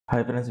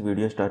Hi friends,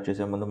 video start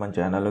చేసే ముందు మన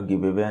ఛానల్లో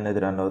గివ్వే అనేది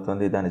రన్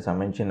అవుతుంది. దానికి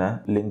సంబంధించిన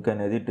లింక్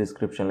అనేది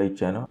డిస్క్రిప్షన్లో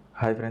ఇచ్చాను.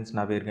 హాయ్ ఫ్రెండ్స్,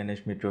 నా పేరు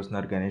గణేష్. మీరు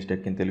చూస్తున్నారు Ganesh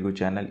tech in Telugu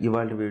channel.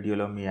 ఇవాళ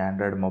వీడియోలో మీ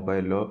ఆండ్రాయిడ్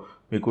మొబైల్లో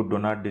మీకు డు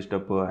నాట్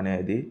డిస్టర్బ్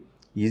అనేది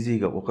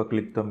ఈజీగా ఒక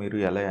క్లిక్తో మీరు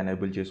ఎలా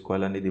ఎనేబుల్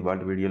చేసుకోవాలనేది ఇవాళ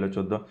వీడియోలో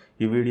చూద్దాం.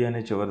 ఈ వీడియో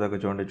అనేది చివరిదాకా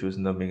చూడండి.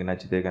 చూసిందో మీకు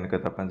నచ్చితే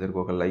కనుక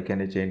తప్పనిసరిగా ఒక లైక్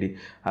అనేది చేయండి.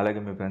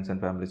 అలాగే మీ ఫ్రెండ్స్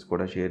అండ్ ఫ్యామిలీస్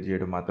కూడా షేర్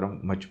చేయడం మాత్రం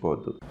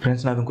మర్చిపోవద్దు.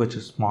 ఫ్రెండ్స్, నాకు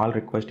ఇంకొంచెం స్మాల్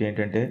రిక్వెస్ట్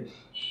ఏంటంటే,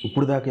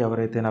 ఇప్పుడు దాకా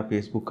ఎవరైతే నా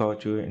ఫేస్బుక్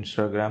కావచ్చు,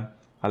 ఇన్స్టాగ్రామ్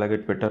అలాగే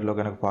ట్విట్టర్లో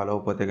కనుక ఫాలో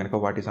అవ్వకపోతే కనుక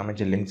వాటికి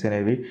సంబంధించిన లింక్స్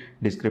అనేవి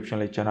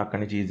డిస్క్రిప్షన్లో ఇచ్చాను. అక్కడి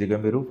నుంచి ఈజీగా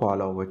మీరు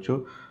ఫాలో అవ్వచ్చు.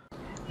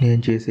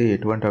 నేను చేసే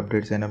ఎటువంటి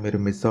అప్డేట్స్ అయినా మీరు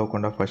మిస్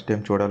అవ్వకుండా ఫస్ట్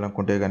టైం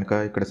చూడాలనుకుంటే కనుక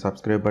ఇక్కడ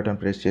సబ్స్క్రైబ్ బటన్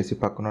ప్రెస్ చేసి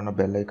పక్కన ఉన్న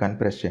బెల్ ఐకాన్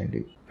ప్రెస్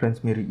చేయండి.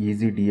 ఫ్రెండ్స్, మీరు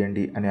ఈజీ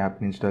డిఎన్డి అనే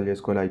యాప్ని ఇన్స్టాల్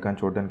చేసుకోవాలి. ఐకాన్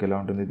చూడడానికి ఎలా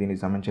ఉంటుంది,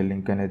 దీనికి సంబంధించిన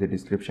లింక్ అనేది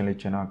డిస్క్రిప్షన్లో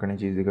ఇచ్చాను. అక్కడి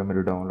నుంచి ఈజీగా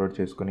మీరు డౌన్లోడ్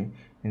చేసుకుని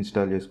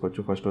ఇన్స్టాల్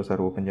చేసుకోవచ్చు. ఫస్ట్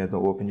ఒకసారి ఓపెన్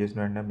చేద్దాం. ఓపెన్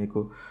చేసిన వెంటనే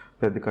మీకు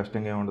పెద్ద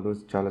కష్టంగా ఉండదు,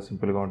 చాలా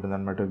సింపుల్గా ఉంటుంది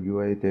అనమాట. వ్యూ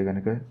అయితే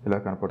కనుక ఇలా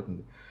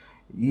కనపడుతుంది.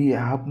 ఈ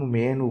యాప్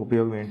మెయిన్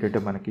ఉపయోగం ఏంటంటే,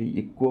 మనకి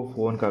ఎక్కువ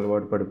ఫోన్కి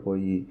అలవాటు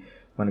పడిపోయి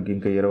మనకి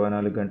ఇంకా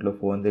 24 గంటలు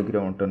ఫోన్ దగ్గరే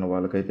ఉంటున్న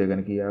వాళ్ళకైతే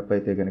కనుక ఈ యాప్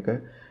అయితే కనుక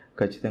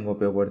ఖచ్చితంగా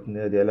ఉపయోగపడుతుంది.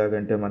 అది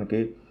ఎలాగంటే, మనకి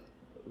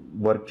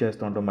వర్క్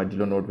చేస్తూ ఉంటాం,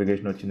 మధ్యలో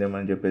నోటిఫికేషన్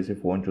వచ్చిందేమని చెప్పేసి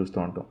ఫోన్ చూస్తూ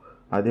ఉంటాం.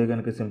 అదే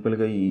కనుక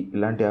సింపుల్గా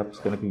ఇలాంటి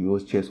యాప్స్ కనుక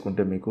యూజ్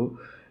చేసుకుంటే మీకు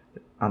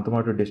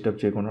అంతమాట డిస్టర్బ్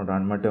చేయకుండా ఉంటాం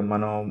అనమాట.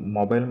 మనం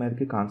మొబైల్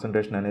మీదకి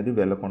కాన్సన్ట్రేషన్ అనేది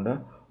వెళ్ళకుండా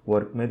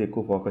వర్క్ మీద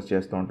ఎక్కువ ఫోకస్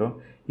చేస్తూ ఉంటాం.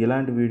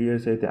 ఇలాంటి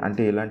వీడియోస్ అయితే,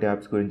 అంటే ఇలాంటి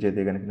యాప్స్ గురించి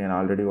అయితే కనుక నేను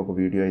ఆల్రెడీ ఒక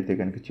వీడియో అయితే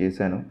కనుక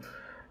చేశాను.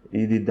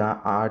 ఇది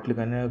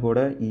వాటికన్నా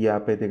కూడా ఈ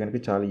యాప్ అయితే కనుక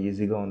చాలా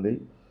ఈజీగా ఉంది.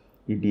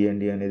 ఈ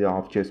డిఎన్డి అనేది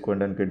ఆఫ్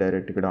చేసుకోవడానికి,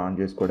 డైరెక్ట్ ఇక్కడ ఆన్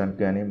చేసుకోవడానికి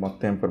కానీ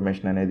మొత్తం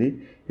ఇన్ఫర్మేషన్ అనేది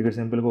ఇక్కడ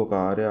సింపుల్గా ఒక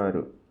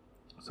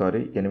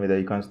 8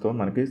 ఐకాన్స్తో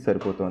మనకి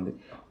సరిపోతుంది.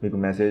 మీకు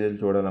మెసేజ్లు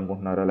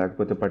చూడాలనుకుంటున్నారా,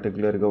 లేకపోతే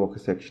పర్టికులర్గా ఒక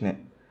సెక్షనే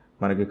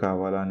మనకి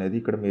కావాలా అనేది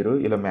ఇక్కడ మీరు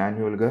ఇలా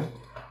మాన్యువల్గా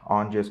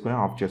ఆన్ చేసుకుని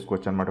ఆఫ్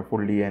చేసుకోవచ్చు అనమాట.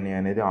 ఫుల్ డిఎన్ఏ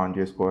అనేది ఆన్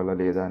చేసుకోవాలా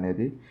లేదా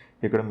అనేది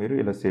ఇక్కడ మీరు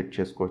ఇలా సెట్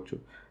చేసుకోవచ్చు.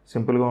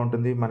 సింపుల్గా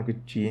ఉంటుంది. మనకి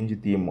చేంజ్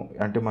థీమ్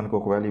అంటే, మనకు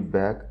ఒకవేళ ఈ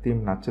బ్యాక్ థీమ్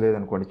నచ్చలేదు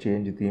అనుకోండి,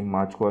 చేంజ్ థీమ్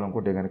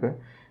మార్చుకోవాలనుకుంటే కనుక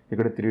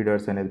ఇక్కడ 3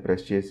 డాట్స్ అనేది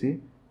ప్రెస్ చేసి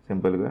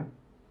సింపుల్గా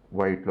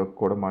వైట్లోకి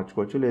కూడా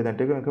మార్చుకోవచ్చు,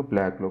 లేదంటే కనుక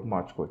బ్లాక్లోకి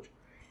మార్చుకోవచ్చు.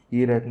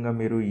 ఈ రకంగా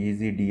మీరు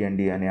ఈజీ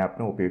డిఎన్డి అనే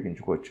యాప్ను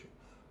ఉపయోగించుకోవచ్చు.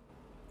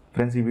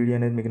 ఫ్రెండ్స్, ఈ వీడియో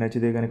అనేది మీకు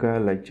నచ్చితే కనుక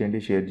లైక్ చేయండి,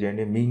 షేర్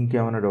చేయండి. మీకు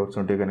ఇంకేమైనా డౌట్స్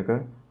ఉంటే కనుక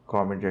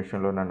కామెంట్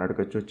సెక్షన్లో నన్ను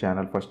అడగచ్చు.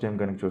 ఛానల్ ఫస్ట్ టైం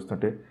కనుక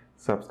చూస్తుంటే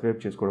సబ్స్క్రైబ్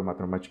చేసుకోవడం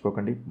మాత్రం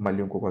మర్చిపోకండి.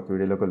 మళ్ళీ ఇంకో కొత్త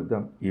వీడియోలో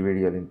కలుద్దాం. ఈ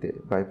వీడియోలు ఇంతే.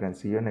 Bye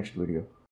friends, see you next video.